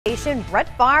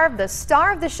Brett Favre, the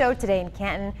star of the show today in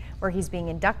Canton, where he's being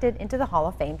inducted into the Hall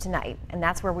of Fame tonight. And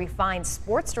that's where we find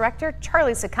sports director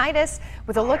Charlie Sakaitis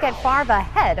with a look at Favre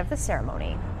ahead of the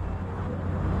ceremony.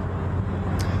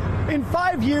 In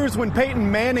 5 years, when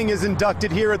Peyton Manning is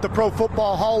inducted here at the Pro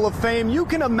Football Hall of Fame, you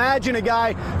can imagine a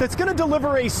guy that's going to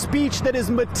deliver a speech that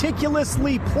is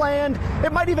meticulously planned.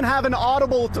 It might even have an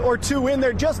audible or two in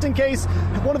there just in case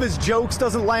one of his jokes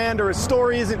doesn't land or his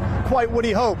story isn't quite what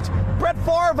he hoped. Brett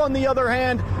Favre, on the other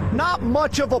hand, not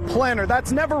much of a planner.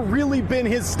 That's never really been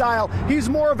his style. He's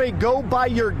more of a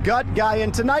go-by-your-gut guy,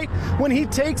 and tonight, when he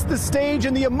takes the stage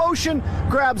and the emotion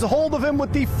grabs hold of him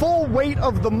with the full weight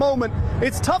of the moment,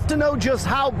 it's tough to know just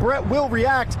how Brett will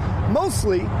react,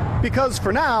 mostly because,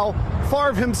 for now,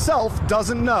 Favre himself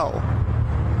doesn't know.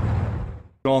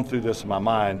 Going through this in my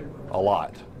mind a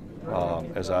lot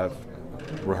as I've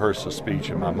rehearsed a speech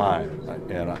in my mind,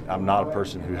 and I'm not a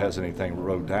person who has anything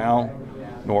wrote down,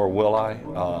 nor will I.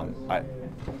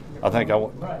 I think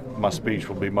my speech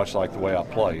will be much like the way I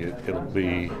play. It'll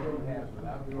be,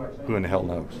 who in the hell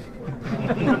knows?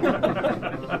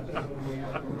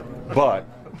 But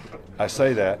I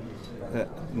say that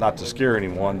not to scare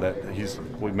anyone, that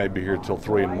we may be here till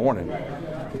 3 in the morning,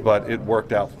 but it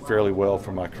worked out fairly well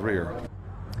for my career.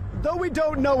 Though we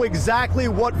don't know exactly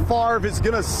what Favre is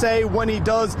going to say when he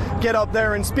does get up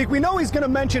there and speak, we know he's going to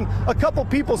mention a couple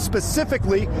people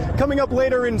specifically. Coming up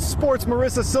later in sports,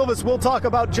 Marissa Silvas will talk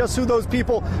about just who those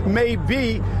people may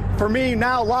be. For me,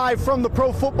 now live from the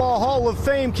Pro Football Hall of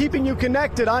Fame, keeping you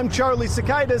connected, I'm Charlie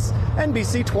Sakaitis,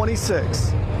 NBC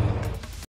 26.